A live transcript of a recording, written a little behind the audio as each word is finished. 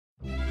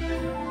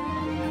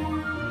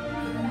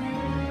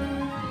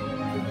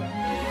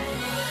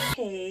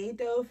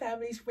Hello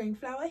family, Spring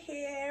Flower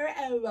here,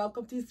 and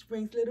welcome to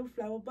Spring's Little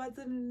Flower Buds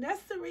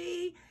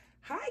Nursery.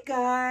 Hi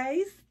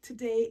guys,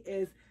 today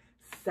is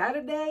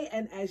Saturday,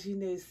 and as you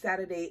know,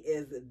 Saturday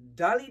is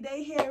Dolly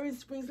Day here in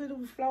Spring's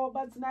Little Flower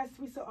Buds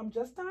Nursery. So I'm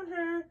just on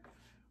her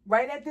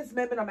right at this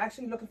moment. I'm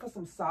actually looking for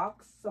some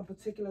socks, some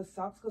particular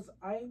socks, because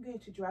I am going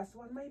to dress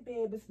one of my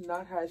babies,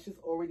 not her. She's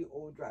already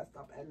all dressed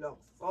up and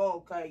looks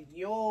so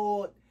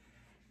cute.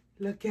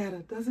 Look at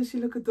her. Doesn't she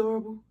look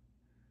adorable?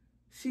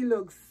 She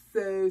looks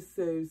so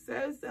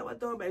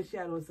adorable. And she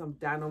had on some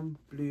denim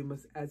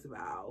bloomers as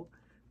well.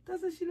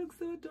 Doesn't she look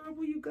so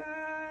adorable, you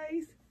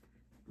guys?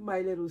 My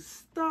little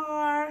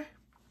Star.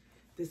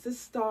 This is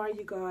Star,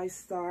 you guys.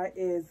 Star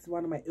is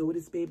one of my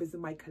oldest babies in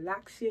my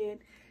collection.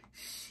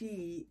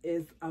 She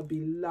is a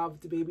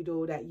beloved baby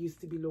doll that used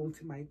to belong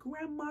to my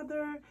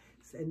grandmother.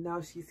 And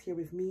now she's here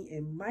with me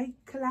in my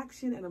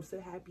collection, and I'm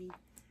so happy.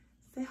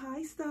 Say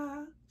hi,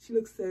 Star. She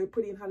looks so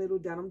pretty in her little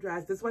denim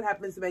dress. This is what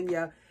happens when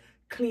you're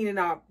cleaning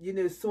up, you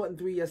know, sorting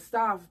through your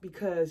stuff,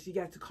 because you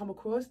get to come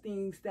across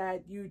things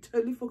that you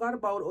totally forgot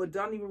about or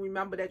don't even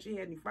remember that you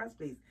had in the first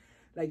place.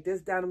 Like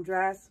this denim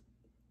dress,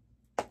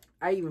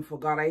 I even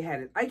forgot I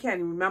had it. I can't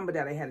even remember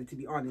that I had it, to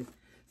be honest.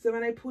 So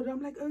when I put it,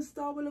 I'm like, oh,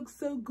 Star will look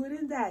so good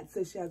in that.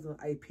 So she has on,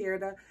 I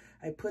paired her,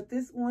 I put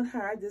this on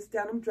her. This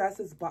denim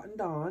dress is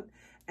buttoned on,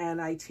 and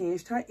I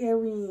changed her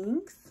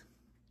earrings.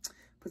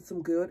 Put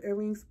some gold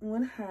earrings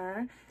on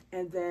her.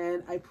 And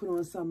then I put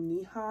on some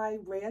knee-high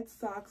red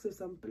socks with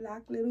some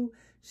black little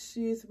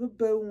shoes with a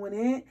bow on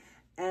it.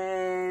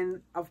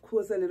 And, of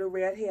course, a little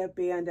red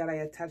hairband that I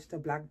attached a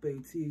black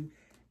bow to.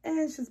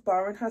 And she's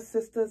borrowing her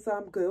sister's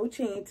gold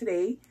chain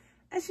today.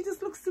 And she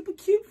just looks super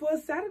cute for a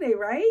Saturday,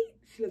 right?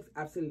 She looks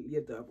absolutely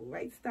adorable,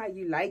 right, Star?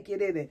 You like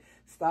it, innit?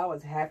 Star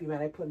was happy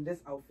when I put in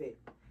this outfit.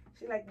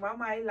 She's like,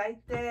 Mama, I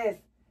like this.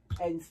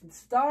 And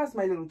Star's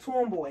my little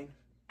tomboy.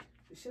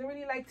 She didn't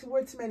really like to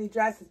wear too many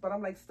dresses, but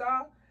I'm like,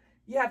 Star,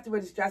 you have to wear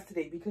this dress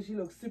today because you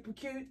look super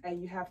cute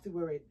and you have to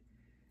wear it.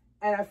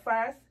 And at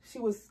first, she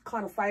was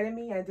kind of fighting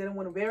me and didn't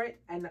want to wear it,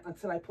 and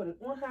until I put it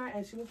on her,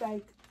 and she was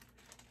like,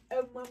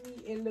 oh, Mommy,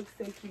 it looks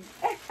so cute.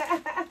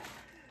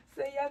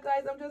 So, yeah,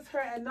 guys, I'm just her,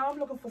 and now I'm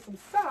looking for some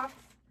socks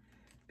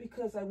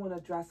because I want to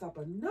dress up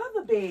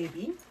another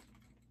baby.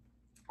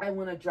 I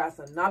want to dress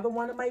another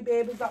one of my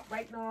babies up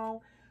right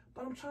now,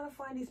 but I'm trying to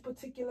find these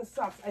particular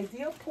socks. I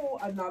did pull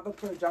another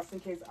pair just in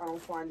case I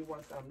don't find the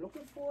ones that I'm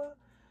looking for.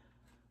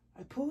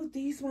 I pulled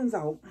these ones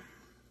out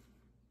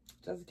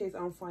just in case I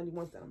don't find the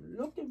ones that I'm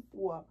looking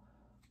for,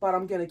 but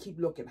I'm gonna keep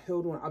looking.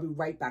 Hold on, I'll be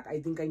right back.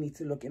 I think I need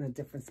to look in a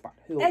different spot.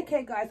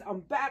 Okay guys, I'm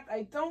back.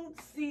 I don't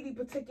see the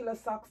particular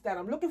socks that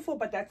I'm looking for,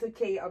 but that's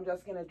okay. I'm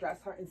just gonna dress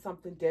her in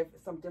something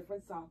different, some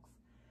different socks.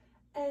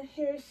 And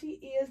here she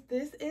is.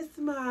 This is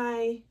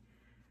my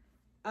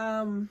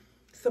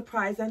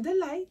Surprise and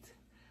Delight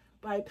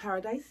by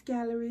Paradise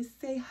Gallery.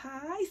 Say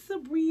hi,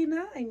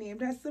 Sabrina. I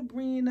named her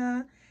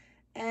Sabrina.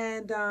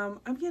 And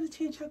I'm going to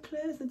change her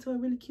clothes into a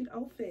really cute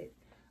outfit.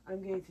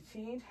 I'm going to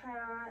change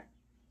her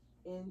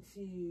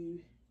into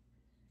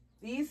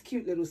these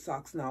cute little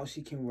socks now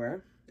she can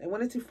wear. I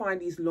wanted to find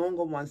these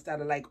longer ones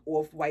that are like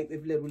off-white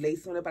with little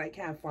lace on it, but I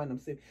can't find them.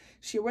 So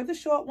she'll wear the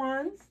short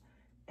ones,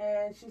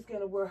 and she's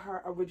going to wear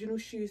her original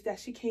shoes that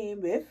she came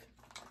with.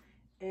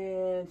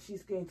 And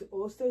she's going to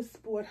also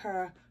sport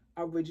her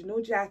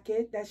original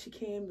jacket that she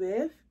came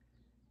with,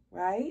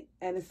 right?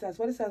 And it says,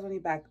 what it says on the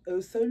back, oh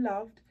so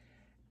loved.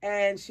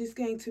 And she's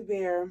going to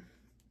wear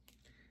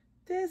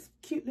this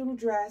cute little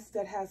dress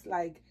that has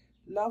like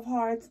love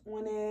hearts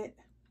on it.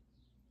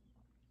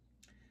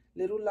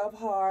 Little love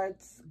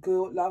hearts,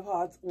 gold love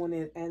hearts on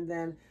it. And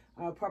then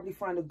I'll probably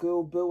find a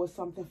gold bow or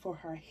something for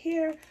her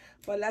hair.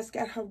 But let's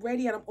get her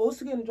ready. And I'm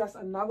also going to dress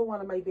another one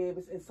of my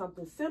babies in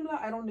something similar.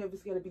 I don't know if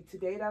it's going to be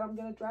today that I'm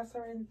going to dress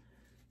her and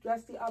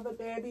dress the other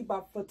baby.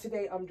 But for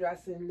today, I'm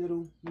dressing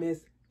little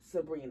Miss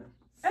Sabrina.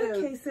 So,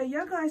 okay, so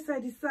yeah, guys, I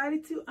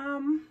decided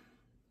to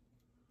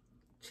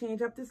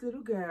change up this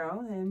little girl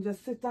and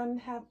just sit down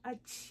and have a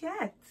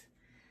chat.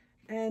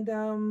 And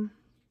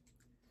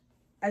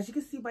as you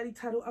can see by the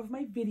title of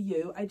my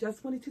video, I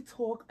just wanted to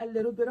talk a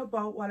little bit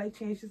about, while I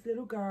changed this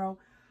little girl,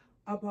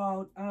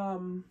 about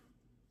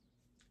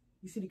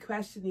you see, the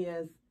question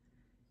is,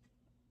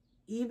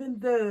 even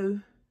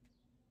though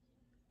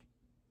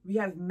we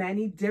have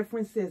many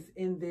differences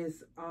in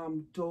this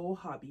doll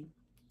hobby,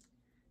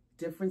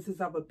 differences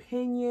of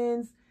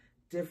opinions,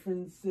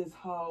 differences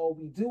how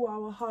we do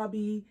our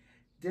hobby,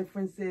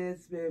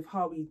 differences with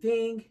how we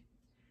think,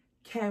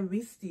 can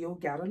we still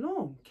get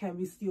along? Can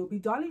we still be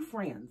dolly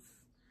friends?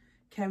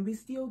 Can we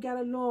still get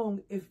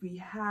along if we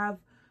have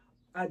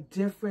a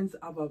difference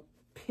of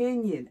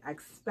opinion,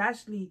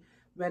 especially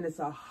when it's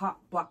a hot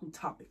button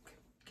topic?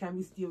 Can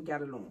we still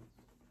get along?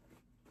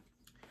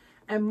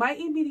 And my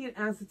immediate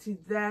answer to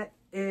that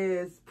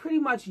is pretty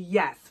much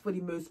yes, for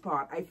the most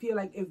part. I feel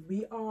like if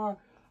we are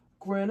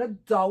grown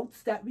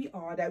adults that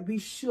we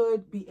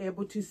should be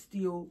able to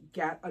still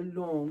get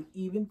along,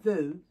 even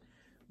though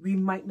we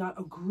might not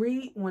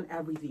agree on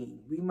everything.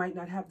 We might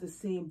not have the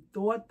same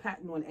thought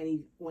pattern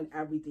on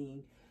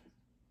everything.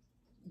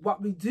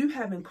 what we do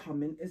have in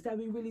common is that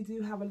we really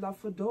do have a love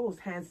for dolls.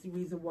 Hence the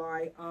reason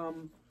why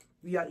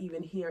we are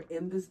even here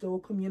in this doll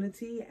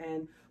community,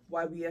 and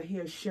why we are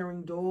here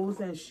sharing dolls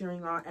and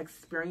sharing our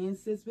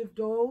experiences with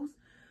dolls.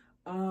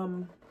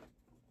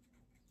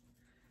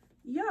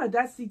 Yeah,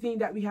 that's the thing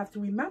that we have to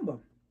remember.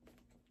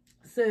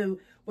 So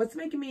what's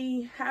making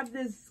me have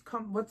this,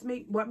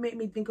 what made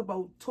me think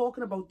about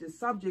talking about this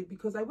subject,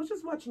 because I was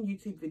just watching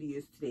YouTube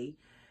videos today,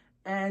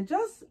 and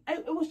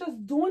it was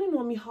just dawning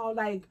on me how,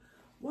 like,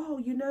 wow,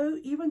 you know,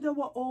 even though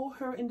we're all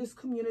here in this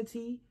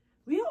community,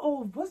 we're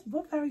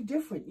very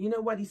different. You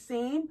know what he's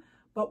saying?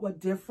 But we're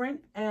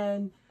different,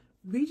 and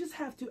we just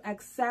have to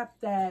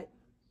accept that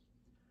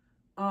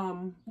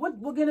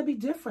we're gonna be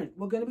different.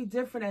 We're gonna be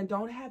different, and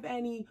don't have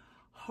any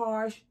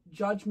harsh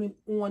judgment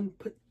on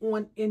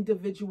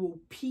individual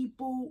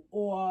people,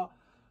 or,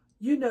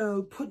 you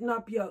know, putting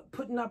up your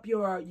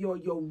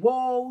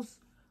walls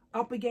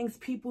up against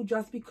people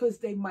just because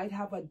they might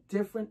have a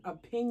different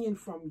opinion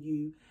from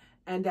you,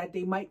 and that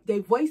they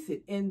voice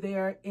it in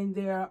their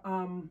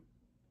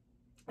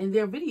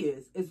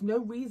videos. It's no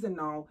reason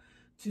now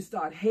to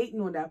start hating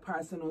on that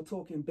person or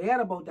talking bad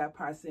about that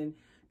person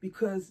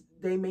because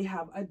they may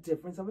have a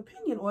difference of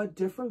opinion or a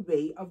different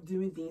way of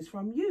doing things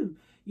from you.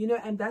 You know,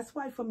 and that's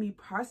why for me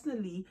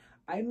personally,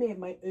 I made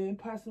my own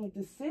personal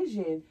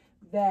decision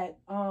that,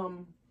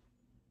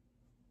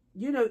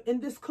 you know,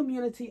 in this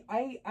community,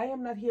 I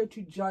am not here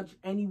to judge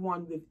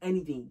anyone with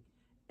anything.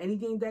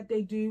 Anything that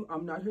they do,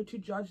 I'm not here to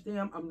judge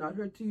them. I'm not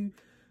here to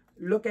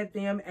look at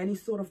them any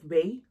sort of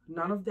way.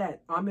 None of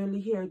that. I'm only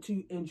here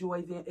to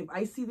enjoy them. If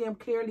I see them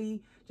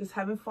clearly just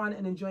having fun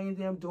and enjoying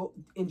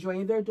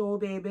their doll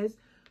babies,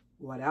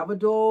 whatever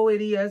doll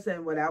it is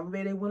and whatever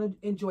way they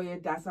want to enjoy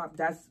it, that's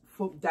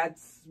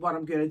what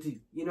I'm gonna do.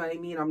 You know what I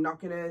mean? I'm not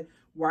gonna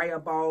worry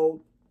about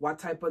what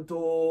type of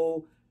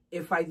doll,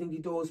 if I think the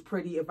doll is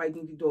pretty, if I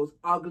think the doll is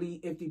ugly,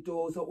 if the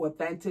doll is an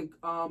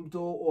authentic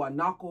doll or a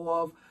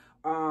knockoff,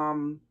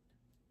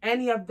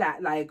 any of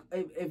that. Like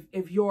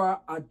if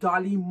you're a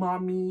dolly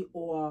mommy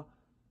or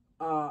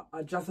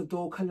just a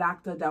doll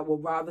collector that will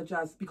rather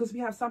just, because we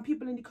have some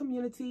people in the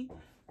community.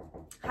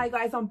 Hi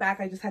guys, I'm back.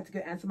 I just had to go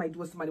answer my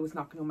door. Somebody was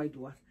knocking on my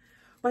door.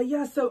 But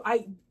yeah, so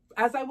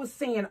as I was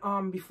saying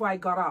before I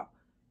got up,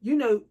 you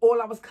know, all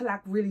of us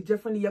collect really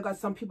differently. You got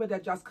some people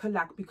that just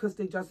collect because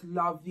they just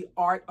love the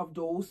art of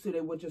dolls, so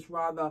they would just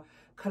rather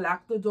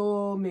collect the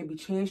doll, maybe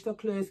change the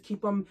clothes,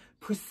 keep them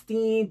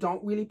pristine,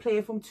 don't really play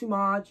with them too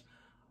much,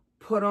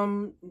 put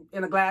them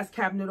in a glass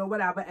cabinet or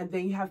whatever. And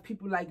then you have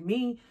people like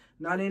me.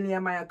 Not only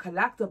am I a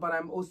collector, but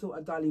I'm also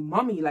a dolly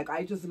mommy. Like,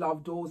 I just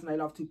love dolls and I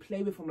love to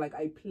play with them. Like,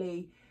 I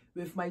play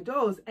with my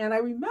dolls. And I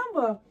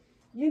remember,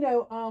 you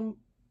know,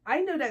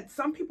 I know that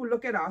some people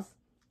look at us,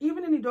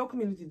 even in the doll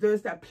community,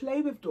 those that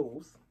play with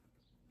dolls.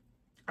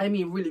 I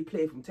mean, really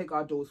play with them. Take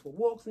our dolls for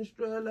walks and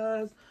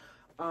strollers,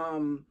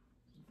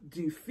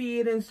 do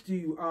feedings,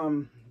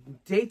 do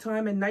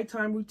daytime and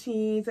nighttime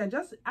routines, and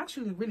just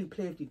actually really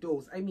play with the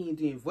dolls. I mean,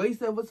 doing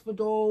voiceovers for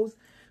dolls,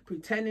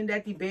 pretending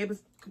that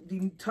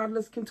the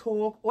toddlers can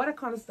talk, all that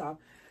kind of stuff.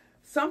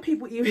 Some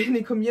people even in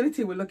the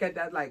community would look at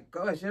that like,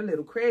 gosh, you're a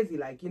little crazy.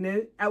 Like, you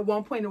know, at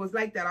one point it was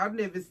like that. I've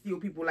never seen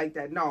people like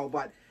that now,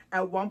 but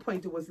at one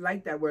point it was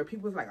like that, where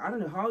people was like, I don't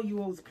know how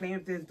you always playing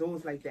with these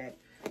dolls like that,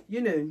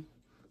 you know.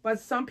 But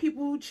some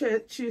people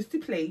choose to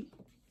play,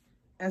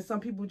 and some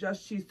people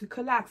just choose to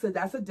collect. So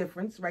that's a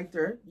difference right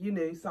there. You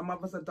know, some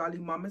of us are dolly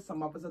mamas,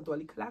 some of us are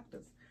dolly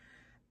collectors.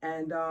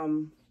 And,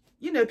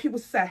 you know, people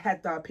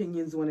had their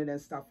opinions on it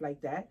and stuff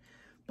like that.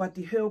 But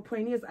the whole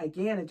point is,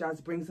 again, it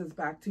just brings us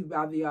back to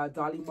whether you're a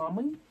dolly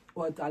mama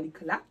or a dolly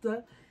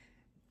collector,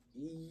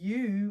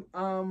 you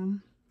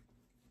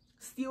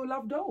still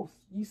love dolls.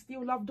 You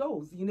still love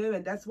dolls, you know,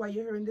 and that's why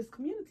you're here in this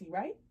community,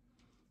 right?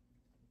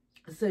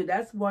 So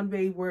that's one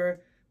way we're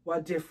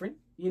different,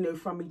 you know,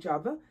 from each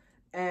other.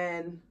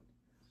 And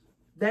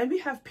then we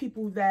have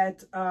people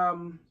that,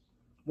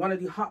 one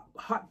of the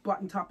hot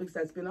button topics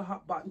that's been a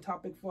hot button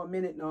topic for a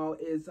minute now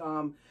is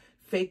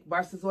fake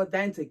versus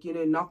authentic, you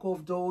know,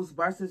 knockoff dolls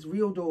versus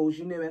real dolls,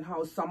 you know, and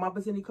how some of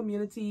us in the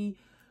community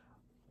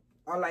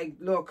are like,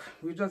 look,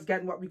 we're just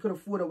getting what we could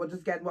afford, or we're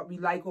just getting what we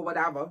like, or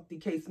whatever the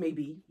case may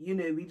be. You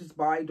know, we just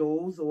buy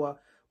dolls or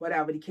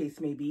whatever the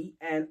case may be.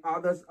 And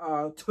others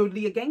are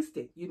totally against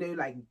it, you know,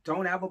 like,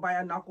 don't ever buy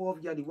a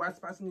knockoff. You're the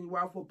worst person in the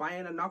world for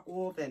buying a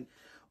knockoff and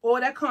all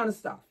that kind of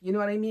stuff. You know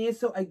what I mean?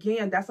 So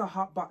again, that's a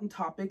hot button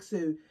topic.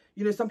 So,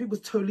 you know, some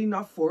people's totally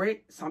not for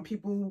it. Some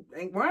people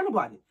ain't worrying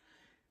about it.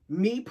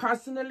 Me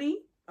personally,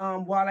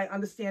 while I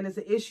understand it's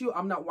an issue,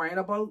 I don't worry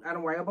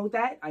about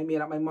that. I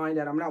made up my mind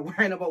that I'm not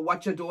worrying about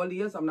what your doll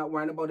is. I'm not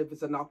worrying about if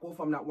it's a knockoff.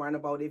 I'm not worrying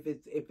about if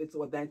it's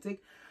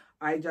authentic.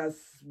 I just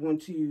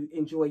want to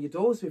enjoy your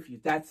dolls with you.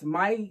 That's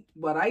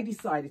what I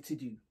decided to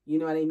do. You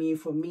know what I mean?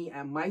 For me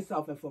and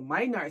myself and for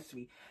my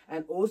nursery.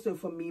 And also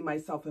for me,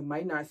 myself and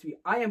my nursery,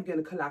 I am going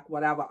to collect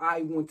whatever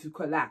I want to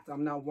collect.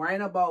 I'm not worrying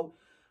about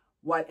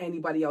what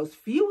anybody else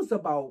feels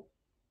about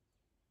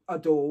a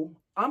doll.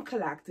 I'm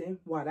collecting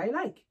what I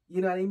like.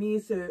 You know what I mean?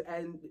 So,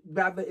 and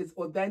whether it's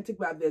authentic,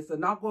 whether it's a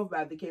knockoff,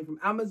 whether it came from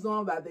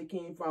Amazon, whether it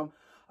came from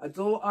a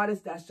doll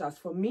artist, that's just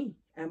for me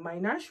and my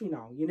nursery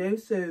now, you know?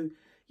 So,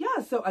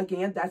 yeah, so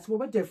again, that's where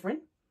we're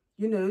different.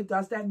 You know,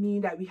 does that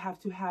mean that we have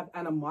to have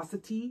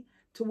animosity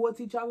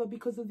towards each other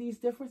because of these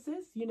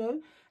differences, you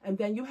know? And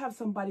then you have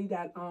somebody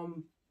that,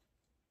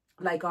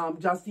 like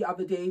just the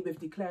other day with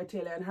Declare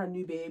Taylor and her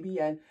new baby,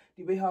 and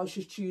the way how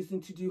she's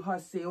choosing to do her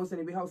sales,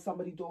 and the way how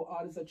somebody doll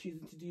artists are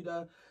choosing to do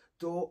the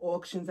doll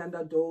auctions and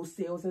the doll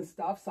sales and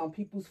stuff. Some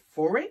people's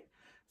for it,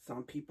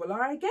 some people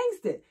are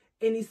against it.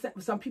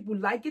 Some people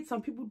like it,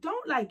 some people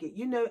don't like it,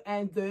 you know.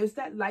 And those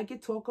that like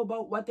it talk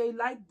about what they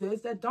like,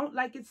 those that don't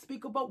like it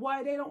speak about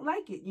why they don't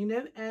like it, you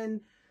know.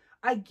 And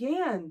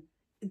again,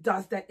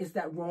 is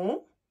that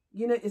wrong?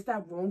 You know, is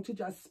that wrong to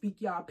just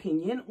speak your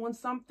opinion on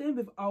something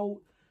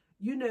without,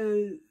 you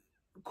know,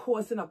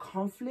 causing a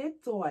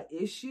conflict or an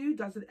issue?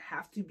 Does it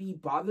have to be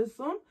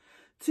bothersome?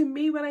 To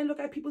me, when I look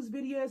at people's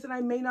videos and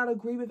I may not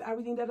agree with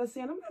everything that they're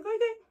saying, I'm like,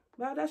 okay,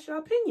 well, that's your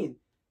opinion.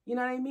 You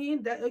know what I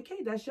mean?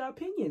 Okay, that's your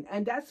opinion.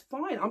 And that's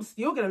fine. I'm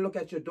still going to look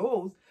at your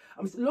dolls.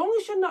 As long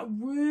as you're not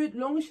rude,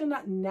 long as you're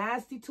not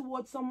nasty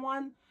towards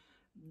someone,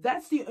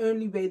 that's the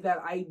only way that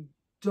I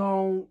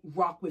don't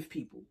rock with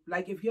people.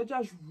 Like, if you're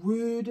just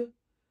rude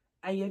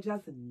and you're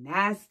just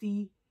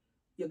nasty,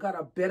 you got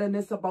a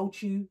bitterness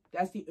about you,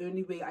 that's the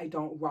only way I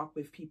don't rock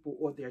with people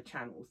or their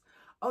channels.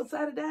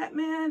 Outside of that,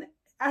 man,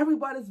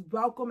 everybody's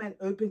welcome and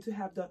open to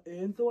have their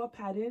own thought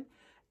pattern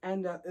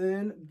and their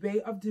own way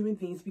of doing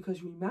things,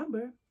 because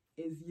remember,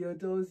 it's your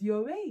dolls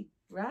your way,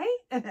 right?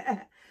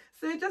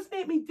 So it just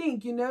made me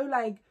think, you know,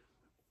 like,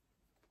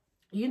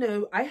 you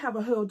know, I have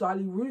a whole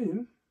dolly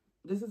room.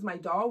 This is my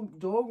doll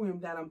room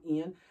that I'm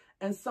in,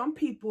 and some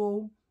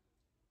people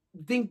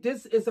think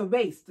this is a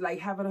waste, like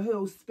having a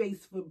whole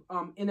space for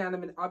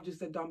inanimate objects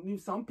that don't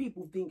move. Some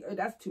people think, oh,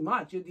 that's too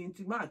much, you're doing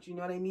too much, you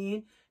know what I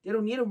mean? They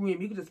don't need a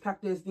room. You can just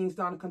pack those things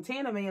down in a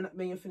container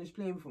when you finish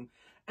playing with them.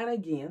 And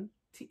again,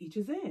 to each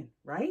his own,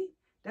 right?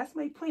 That's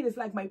my point. It's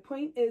like, my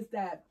point is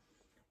that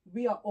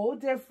we are all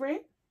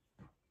different,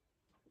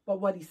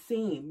 but what he's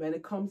saying when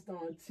it comes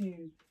down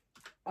to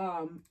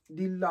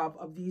the love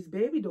of these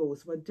baby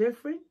dolls, we're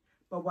different,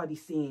 but what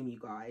he's saying, you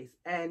guys.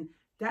 And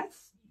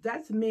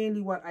that's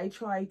mainly what I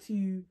try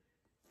to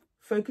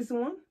focus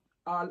on,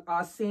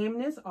 our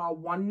sameness, our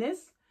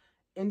oneness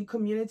in the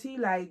community,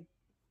 like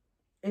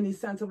in the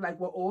sense of like,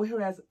 we're all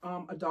here as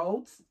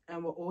adults,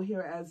 and we're all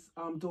here as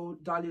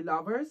dolly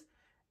lovers.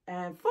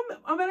 And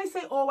when I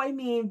say all, I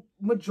mean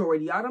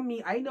majority. I don't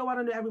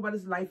know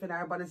everybody's life and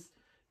everybody's,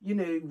 you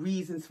know,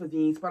 reasons for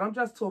things, but I'm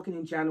just talking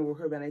in general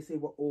here when I say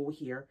we're all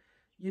here,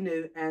 you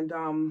know.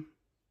 And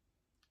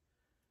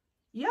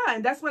yeah,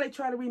 and that's what I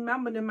try to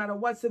remember no matter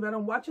what. So when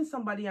I'm watching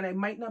somebody and I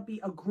might not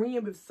be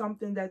agreeing with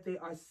something that they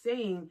are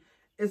saying,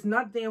 it's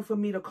not there for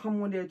me to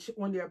come on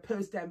their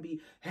post and be,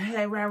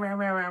 hey, rah, rah,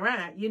 rah, rah,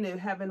 rah, you know,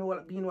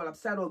 being all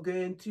upset, or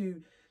going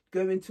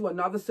to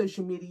another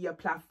social media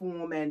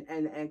platform and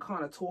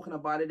kind of talking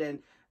about it,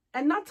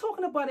 and not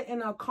talking about it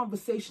in a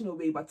conversational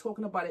way, but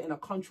talking about it in a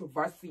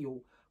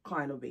controversial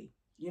kind of way.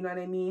 You know what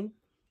I mean?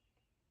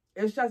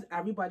 It's just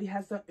everybody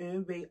has their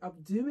own way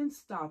of doing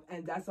stuff,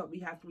 and that's what we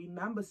have to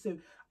remember. So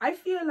I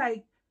feel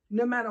like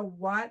no matter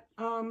what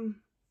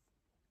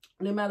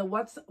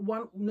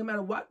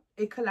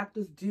a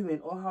collector's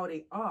doing or how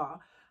they are,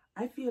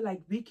 I feel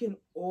like we can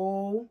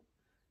all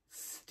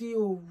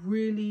still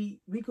we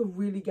could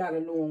really get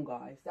along,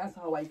 guys. That's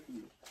how I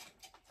feel.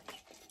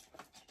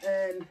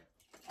 And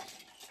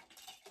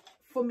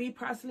for me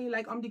personally,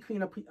 like, I'm the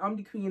queen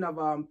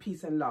of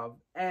peace and love.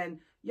 And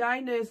yeah,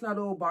 I know it's not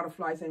all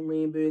butterflies and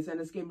rainbows,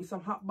 and it's gonna be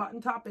some hot button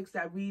topics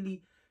that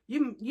really,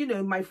 you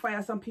know, might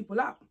fire some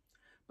people up.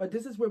 But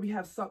this is where we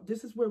have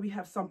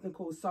something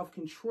called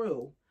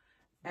self-control,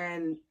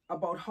 and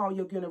about how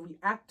you're going to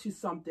react to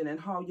something and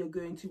how you're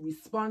going to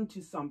respond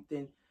to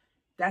something.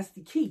 That's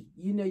the key.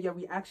 You know, your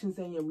reactions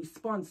and your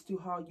response to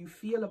how you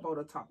feel about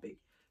a topic.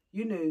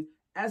 You know,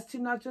 as to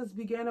not just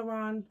begin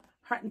around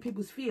hurting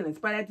people's feelings.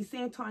 But at the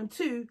same time,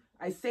 too,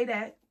 I say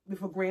that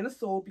with a grain of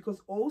salt,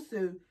 because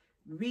also,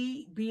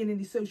 we being in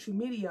the social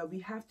media, we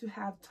have to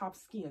have tough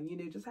skin. You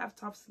know, just have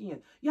tough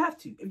skin. You have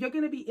to. If you're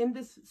going to be in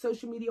this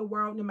social media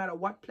world, no matter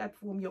what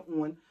platform you're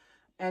on,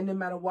 and no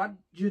matter what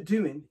you're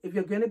doing, if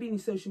you're going to be in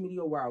the social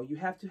media world, you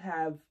have to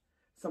have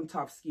some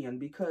tough skin,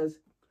 because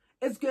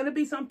it's going to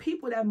be some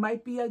people that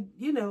might be,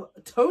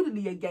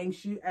 totally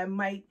against you, and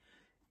might,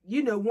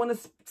 want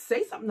to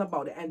say something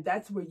about it. And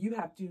that's where you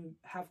have to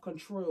have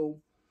control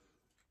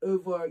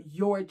over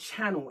your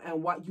channel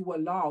and what you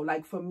allow.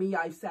 Like for me,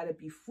 I've said it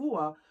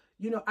before,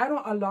 I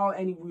don't allow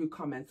any rude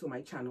comments on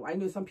my channel. I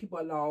know some people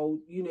allow,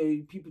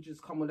 people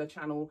just come on the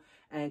channel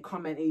and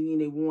comment anything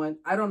they want.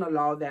 I don't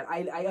allow that.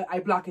 I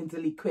block and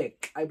delete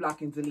quick. I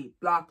block and delete,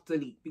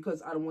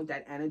 because I don't want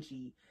that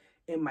energy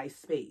in my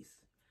space.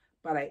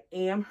 But I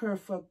am here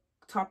for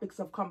topics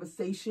of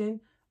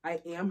conversation.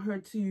 I am here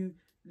to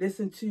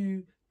listen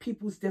to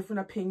people's different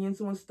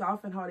opinions on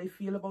stuff and how they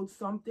feel about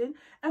something.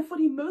 And for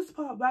the most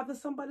part, whether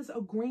somebody's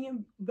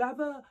agreeing,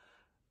 whether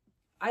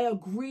I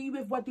agree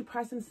with what the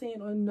person's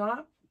saying or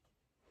not,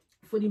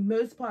 for the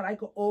most part, I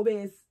could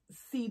always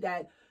see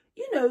that,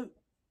 you know,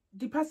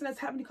 the person that's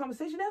having the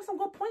conversation, they have some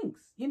good points.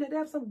 You know, they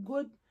have some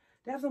good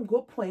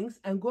points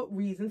and good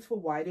reasons for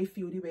why they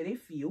feel the way they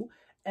feel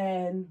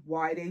and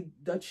why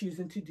they're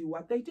choosing to do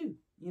what they do.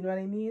 You know what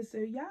I mean? So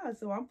yeah,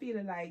 so I'm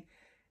feeling like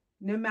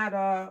no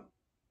matter,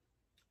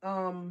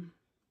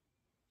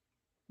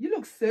 you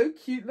look so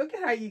cute. Look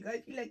at how you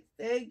got, you look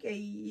so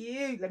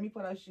cute. Let me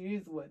put our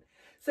shoes on.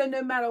 So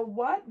no matter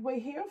what we're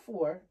here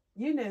for,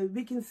 you know,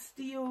 we can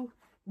still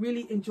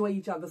really enjoy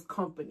each other's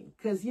company.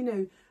 Because, you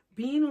know,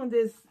 being in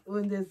this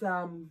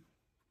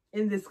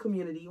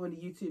community, on the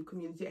YouTube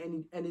community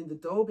and in the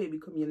doll baby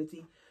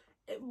community,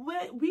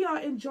 we are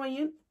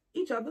enjoying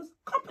each other's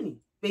company.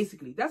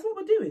 Basically, that's what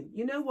we're doing.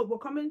 You know, we're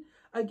coming,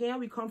 again,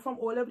 we come from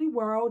all over the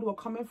world. We're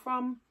coming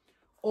from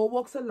all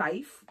walks of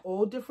life,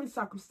 all different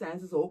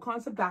circumstances, all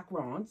kinds of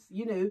backgrounds.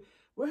 You know,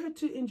 we're here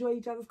to enjoy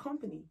each other's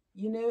company,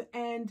 you know,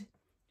 and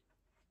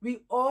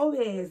we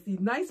always, the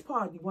nice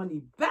part, one of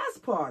the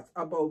best parts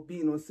about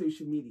being on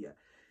social media,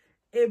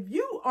 if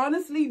you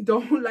honestly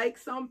don't like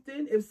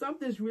something, if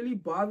something's really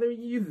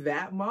bothering you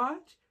that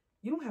much,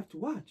 you don't have to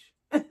watch.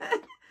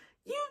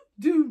 You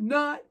do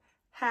not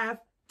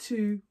have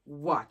to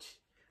watch.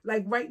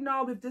 Like right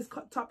now with this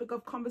topic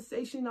of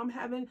conversation I'm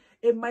having,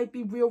 it might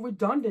be real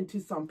redundant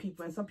to some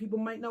people. And some people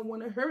might not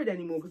want to hear it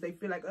anymore because they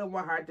feel like, oh,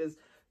 I heard this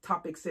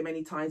topic so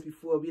many times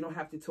before. We don't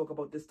have to talk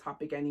about this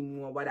topic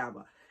anymore,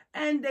 whatever.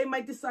 And they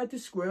might decide to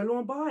scroll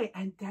on by.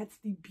 And that's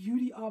the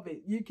beauty of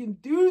it. You can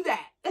do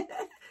that.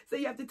 So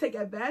you have to take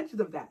advantage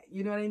of that.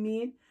 You know what I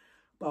mean?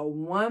 But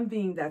one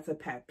thing that's a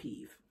pet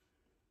peeve.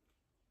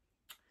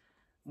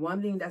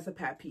 One thing that's a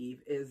pet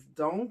peeve is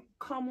don't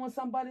come on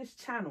somebody's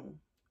channel.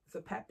 It's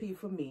a pet peeve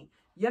for me.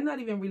 You're not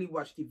even really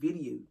watch the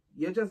video.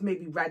 You just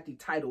maybe read the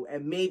title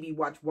and maybe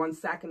watch 1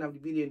 second of the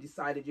video and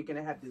decided you're going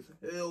to have this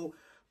whole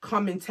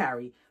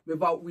commentary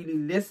without really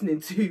listening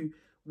to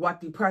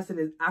what the person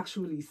is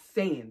actually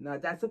saying. Now,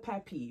 that's a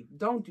pet peeve.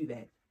 Don't do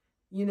that.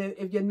 You know,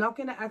 if you're not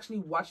going to actually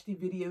watch the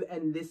video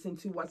and listen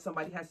to what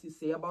somebody has to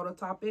say about a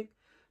topic,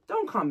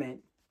 don't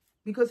comment.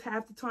 Because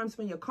half the times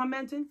when you're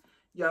commenting,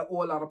 you're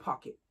all out of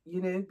pocket,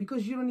 you know,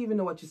 because you don't even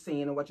know what you're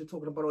saying or what you're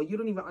talking about, or you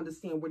don't even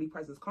understand where the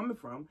person's coming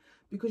from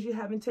because you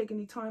haven't taken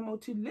the time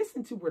out to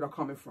listen to where they're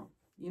coming from.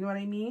 You know what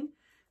I mean?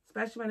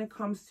 Especially when it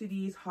comes to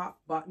these hot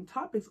button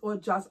topics or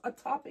just a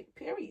topic,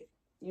 period.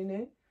 You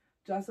know,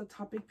 just a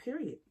topic,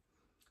 period.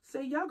 So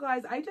yeah,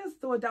 guys, I just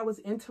thought that was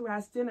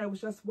interesting. I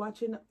was just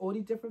watching all the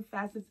different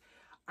facets.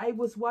 I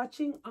was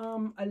watching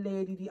a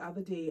lady the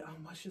other day.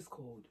 What's she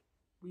called?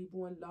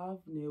 Reborn Love?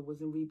 No, it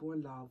wasn't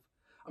Reborn Love.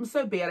 I'm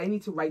so bad. I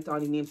need to write down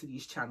the names of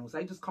these channels.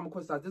 I just come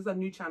across that. This is a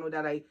new channel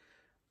that I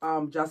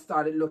just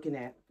started looking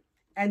at.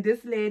 And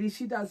this lady,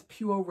 she does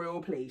pure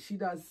role play. She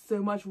does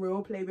so much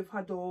role play with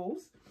her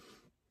dolls.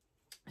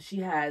 She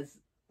has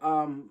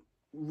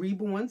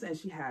reborns and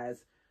she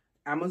has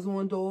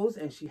Amazon dolls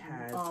and she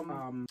has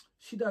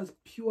she does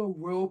pure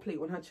role play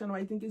on her channel.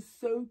 I think it's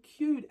so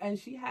cute. And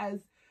she has,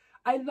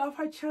 I love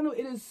her channel.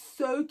 It is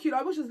so cute.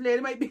 I wish this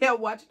lady might be here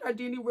watching her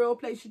doing the role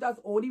play. She does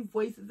all the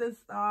voices and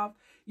stuff,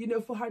 you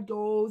know, for her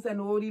dolls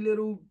and all the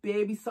little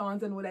baby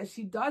songs and all that.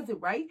 She does it,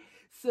 right?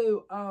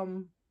 So,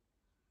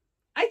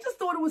 I just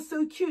thought it was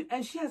so cute.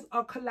 And she has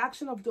a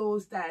collection of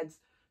dolls that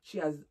she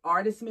has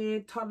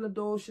artist-made toddler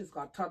dolls. She's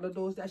got toddler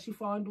dolls that she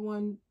found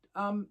on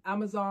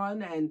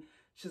Amazon. And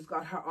she's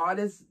got her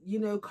artist, you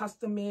know,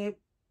 custom-made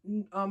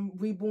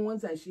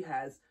reborns. And she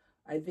has,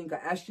 I think, an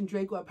Ashton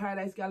Drake or a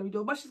Paradise Gallery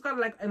doll. But she's got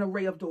like an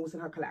array of dolls in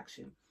her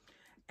collection.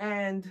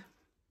 And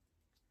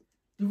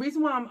the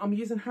reason why I'm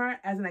using her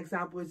as an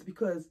example is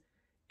because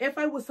if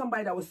I was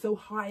somebody that was so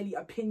highly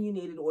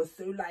opinionated or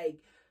so like,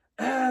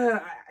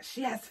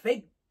 she has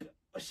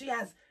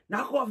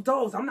knockoff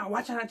dolls, I'm not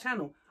watching her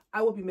channel,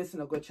 I would be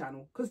missing a good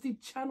channel. Because the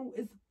channel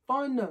is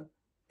fun.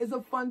 It's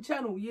a fun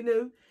channel, you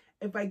know.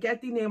 If I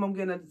get the name, I'm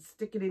going to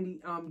stick it in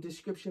the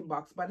description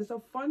box. But it's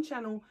a fun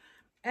channel.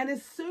 And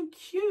it's so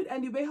cute.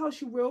 And the way how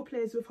she role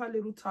plays with her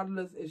little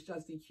toddlers is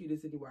just the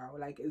cutest in the world.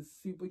 Like, it's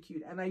super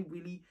cute. And I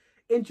really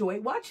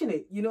enjoyed watching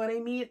it. You know what I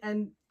mean?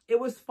 And it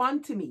was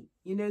fun to me.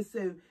 You know,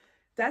 so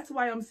that's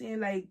why I'm saying,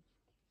 like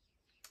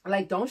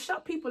don't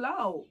shut people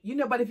out. You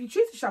know, but if you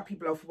choose to shut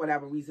people out for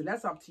whatever reason,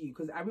 that's up to you.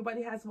 Because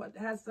everybody has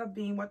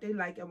something, what they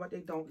like and what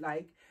they don't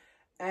like.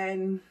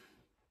 And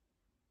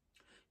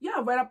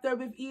yeah, right up there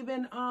with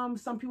even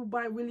some people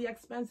buy really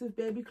expensive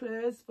baby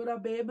clothes for their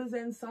babies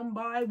and some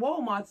buy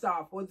Walmart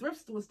stuff or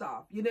thrift store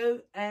stuff, you know,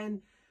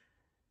 and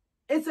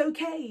it's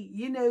okay.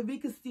 You know, we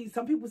can see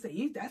some people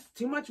say, that's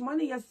too much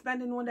money you're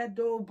spending on that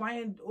doll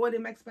buying all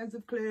them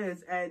expensive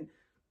clothes, and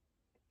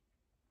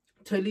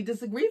totally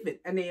disagree with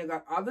it. And then you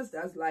got others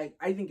that's like,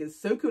 I think it's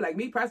so cool. Like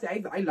me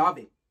personally, I love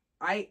it.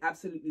 I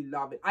absolutely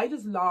love it. I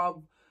just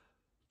love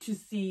to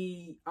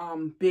see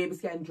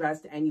babies getting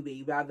dressed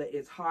anyway, whether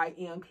it's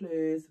high-end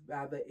clothes,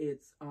 whether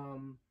it's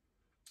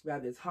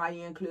whether it's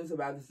high-end clothes or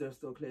whether it's thrift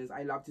store clothes.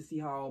 I love to see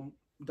how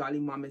dolly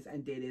mamas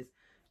and daddies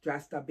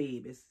dress their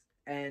babies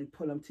and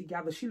pull them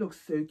together. She looks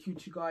so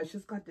cute, you guys.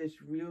 She's got this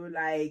real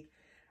like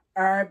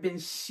urban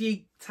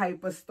chic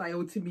type of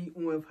style to me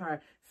on, with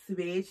her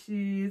suede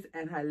shoes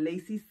and her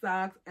lacy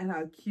socks and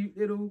her cute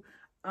little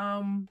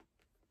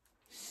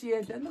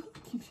shit. Look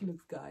how cute she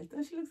looks, guys.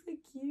 Doesn't she look so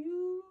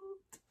cute?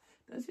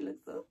 Doesn't she look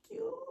so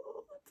cute?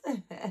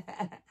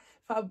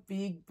 Her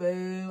big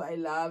bow, I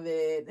love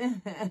it.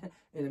 And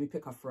let me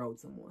pick her throat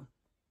some more.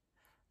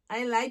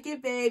 I like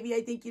it, baby.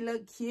 I think you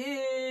look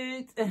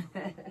cute.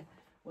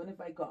 What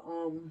if I got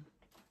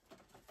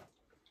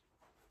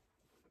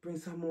bring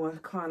some more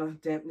kind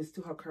of dampness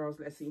to her curls?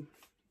 Let's see.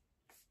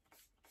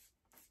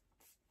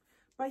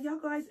 But y'all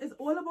guys, it's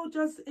all about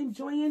just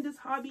enjoying this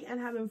hobby and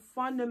having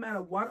fun no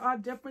matter what our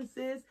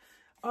differences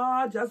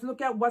are. Just look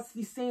at what's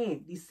the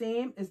same. The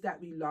same is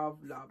that we love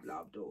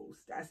dolls.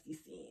 That's the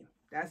same.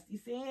 That's the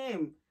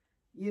same.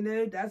 You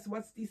know, that's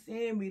what's the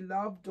same. We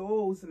love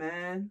dolls,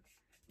 man.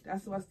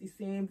 That's what's the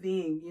same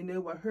thing, you know,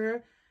 with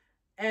her.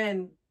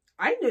 And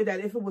I know that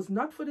if it was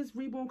not for this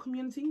reborn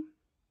community,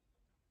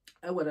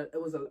 it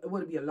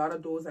would be a lot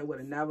of dolls I would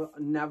have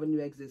never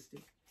knew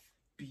existed.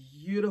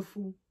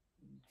 Beautiful,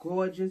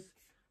 gorgeous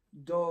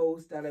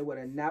dolls that I would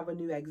have never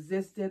knew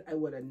existed. I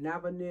would have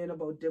never known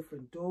about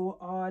different doll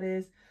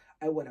artists.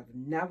 I would have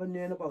never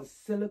known about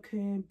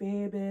silicone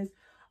babies.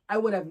 I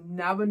would have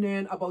never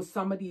known about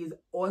some of these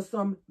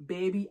awesome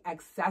baby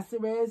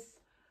accessories,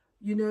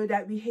 you know,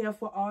 that we have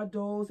for our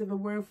dolls if it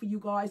weren't for you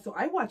guys. So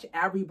I watch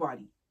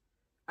everybody.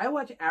 I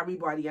watch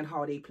everybody and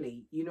how they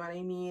play. You know what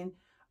I mean?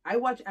 I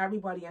watch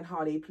everybody and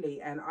how they play,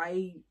 and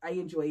I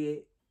enjoy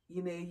it.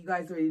 You know, you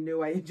guys already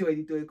know I enjoy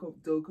the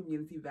doll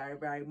community very,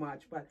 very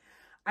much. But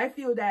I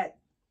feel that,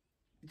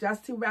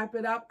 just to wrap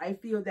it up, I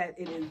feel that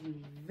it is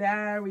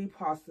very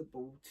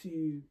possible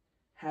to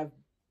have,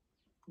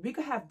 we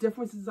could have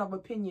differences of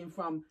opinion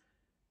from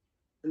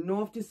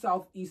north to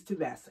south, east to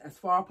west, as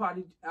far apart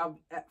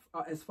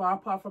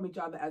from each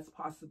other as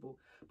possible.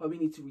 But we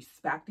need to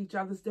respect each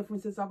other's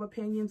differences of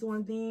opinions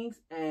on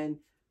things and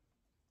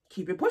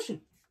keep it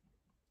pushing.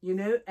 You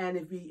know, and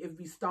if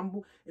we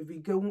stumble, if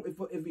we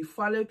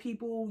follow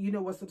people, you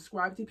know, or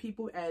subscribe to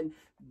people, and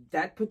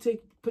that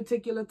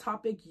particular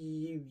topic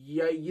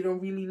you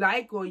don't really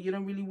like, or you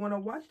don't really want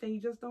to watch, then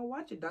you just don't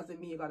watch it. Doesn't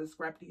mean you gotta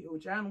scrap the whole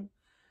channel.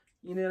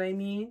 You know what I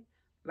mean?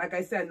 Like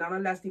I said, not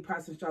unless the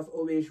person's just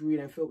always rude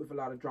and filled with a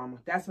lot of drama.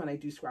 That's when I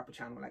do scrap a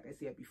channel, like I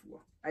said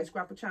before. I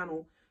scrap a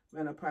channel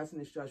when a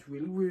person is just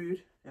really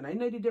rude, and I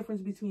know the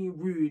difference between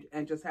rude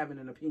and just having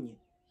an opinion.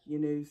 You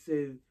know,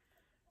 so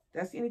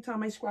that's the only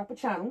time I scrap a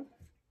channel.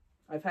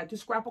 I've had to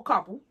scrap a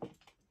couple.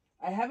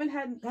 I haven't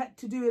had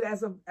to do it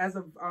as of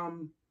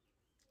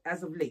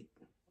late.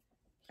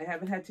 I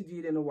haven't had to do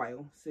it in a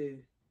while, so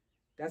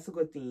that's a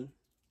good thing.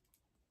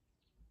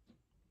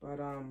 But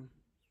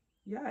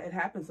yeah, it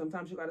happens.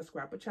 Sometimes you gotta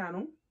scrap a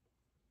channel,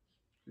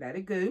 let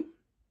it go,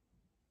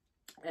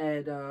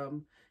 and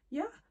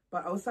yeah.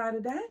 But outside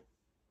of that,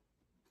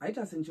 I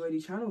just enjoy the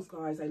channels,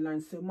 guys. I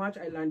learned so much.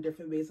 I learned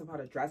different ways of how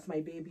to dress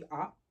my baby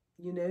up.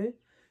 You know.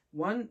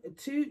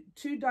 Two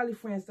dolly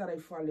friends that I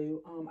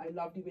follow, I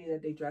love the way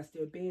that they dress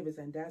their babies,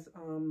 and that's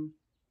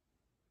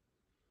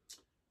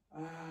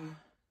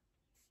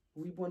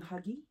Reborn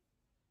Huggy.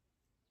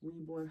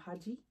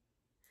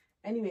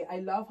 Anyway, I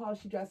love how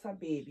she dresses her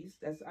babies.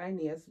 That's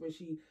Inez, where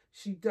she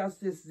does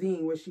this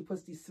thing where she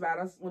puts these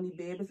sweaters on the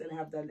babies and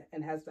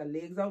has the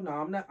legs out.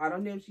 Now I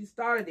don't know if she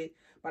started it,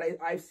 but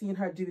I've seen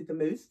her do it the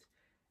most,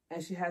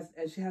 and she has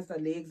the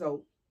legs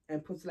out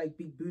and puts like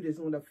big booties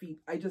on her feet.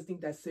 I just think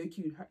that's so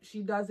cute.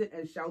 She does it,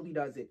 and Shelby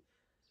does it.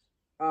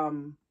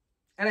 And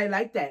I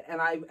like that.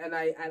 And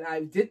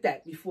I did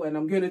that before, and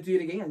I'm gonna do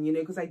it again, you know,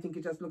 because I think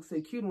it just looks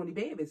so cute on the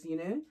babies, you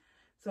know.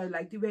 So I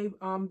like the way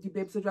the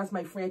babes dress.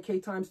 My friend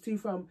K2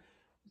 from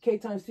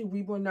K2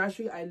 Reborn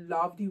Nursery, I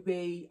love the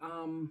way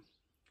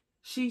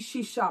she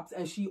shops,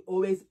 and she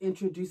always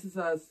introduces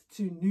us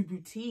to new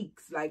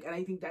boutiques. Like, and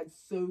I think that's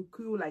so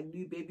cool, like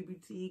new baby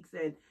boutiques,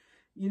 and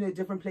you know,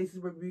 different places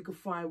where we could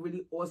find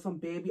really awesome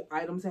baby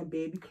items and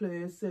baby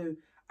clothes. So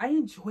I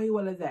enjoy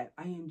all of that.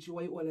 I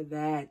enjoy all of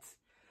that.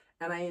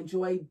 And I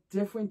enjoy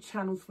different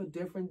channels for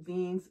different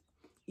things.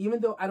 Even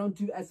though I don't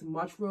do as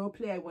much role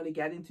play, I want to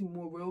get into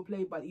more role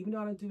play. But even though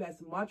I don't do as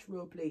much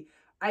role play,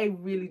 I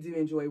really do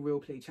enjoy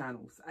role play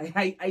channels.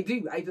 I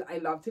do. I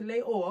love to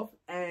lay off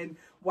and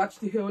watch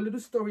the whole little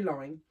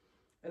storyline.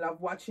 I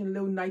love watching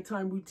little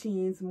nighttime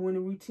routines,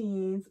 morning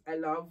routines. I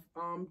love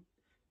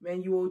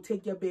when you will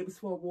take your babies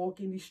for a walk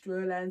in the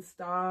stroller and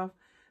stuff.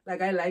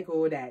 Like, I like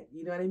all that.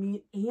 You know what I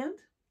mean? And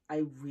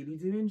I really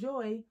do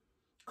enjoy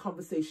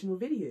conversational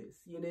videos.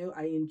 You know,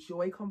 I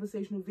enjoy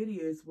conversational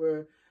videos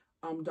where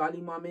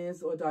dolly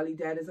mamas or dolly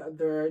daddies are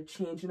there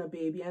changing a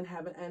baby and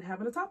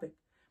having a topic.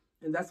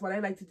 And that's what I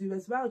like to do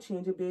as well.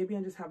 Change a baby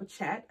and just have a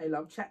chat. I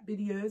love chat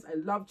videos. I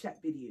love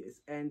chat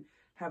videos and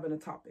having a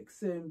topic.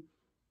 So,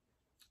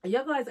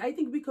 yeah, guys, I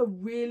think we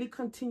could really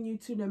continue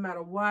to, no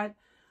matter what,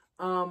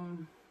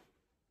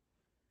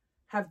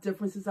 have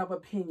differences of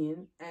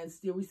opinion and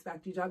still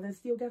respect each other and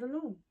still get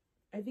along.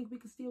 I think we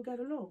can still get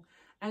along.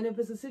 And if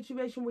it's a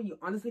situation where you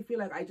honestly feel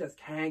like I just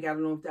can't get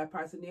along with that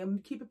person,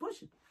 then keep it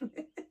pushing.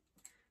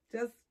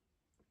 Just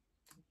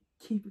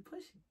keep it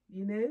pushing,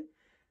 you know?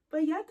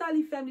 But yeah,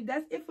 Dolly family,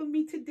 that's it for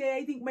me today.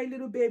 I think my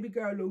little baby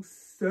girl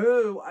looks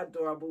so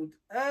adorable.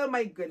 Oh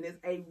my goodness,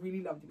 I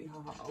really love the way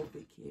her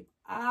outfit came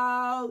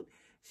out.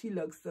 She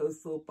looks so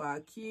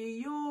super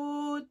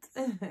cute.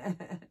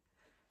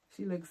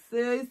 She looks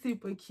so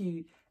super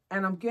cute.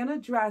 And I'm gonna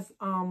dress,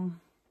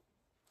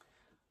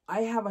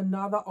 I have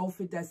another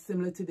outfit that's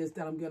similar to this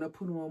that I'm gonna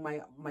put on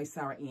my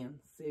Sarah Ann.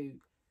 So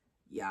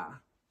yeah,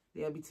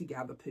 they'll be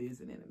together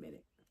posing in a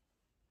minute.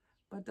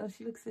 But does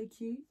she look so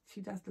cute?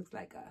 She just looks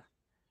like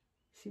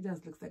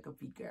a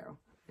big girl.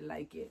 I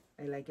like it.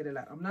 I like it a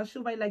lot. I'm not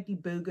sure if I like the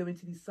bow going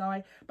to the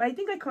side, but I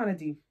think I kind of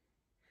do.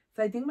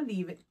 So I think I'm going to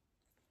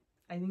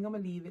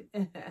leave it.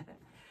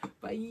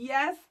 But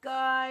yes,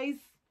 guys.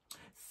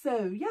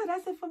 So yeah,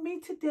 that's it for me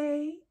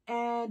today.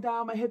 And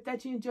I hope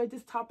that you enjoyed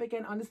this topic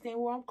and understand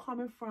where I'm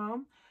coming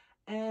from.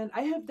 And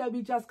I hope that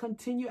we just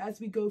continue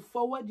as we go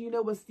forward. You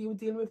know, we're still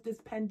dealing with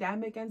this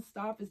pandemic and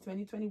stuff. It's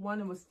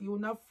 2021 and we're still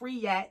not free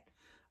yet.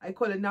 I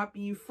call it not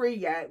being free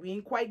yet. We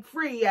ain't quite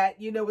free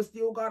yet. You know, we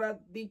still got to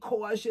be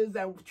cautious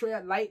and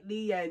tread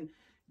lightly and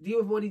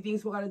deal with all the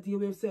things we got to deal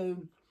with. So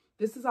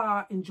this is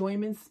our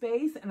enjoyment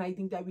space. And I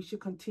think that we should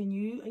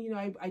continue. And, you know,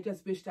 I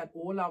just wish that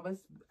all of us,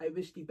 I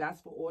wish the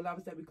best for all of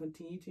us, that we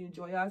continue to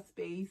enjoy our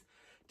space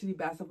to the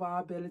best of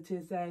our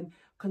abilities and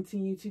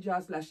continue to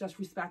let's just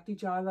respect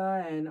each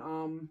other and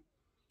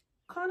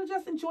kind of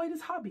just enjoy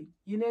this hobby.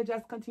 You know,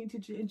 just continue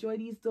to enjoy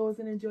these doors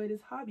and enjoy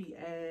this hobby.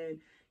 And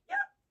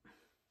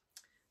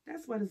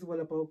that's what it's all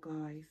about,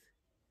 guys.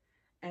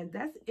 And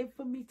that's it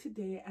for me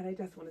today. And I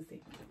just want to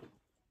say,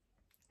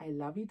 I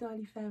love you,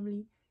 Dolly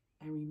family.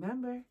 And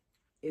remember,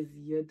 it's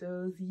your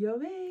doors, your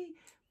way.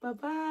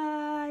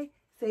 Bye-bye.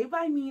 Say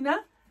bye,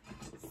 Mina.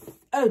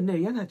 Oh, no,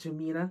 you're not your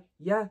Mina.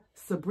 You're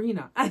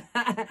Sabrina.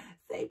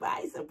 Say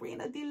bye,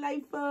 Sabrina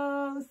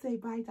Delightful. Say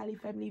bye, Dolly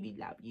family. We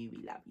love you.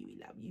 We love you. We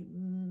love you.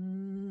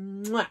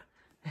 Mwah.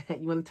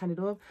 You want to turn it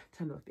off?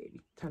 Turn it off, baby.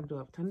 Turn it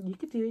off. You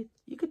could do it.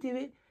 You could do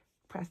it.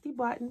 Press the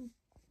button.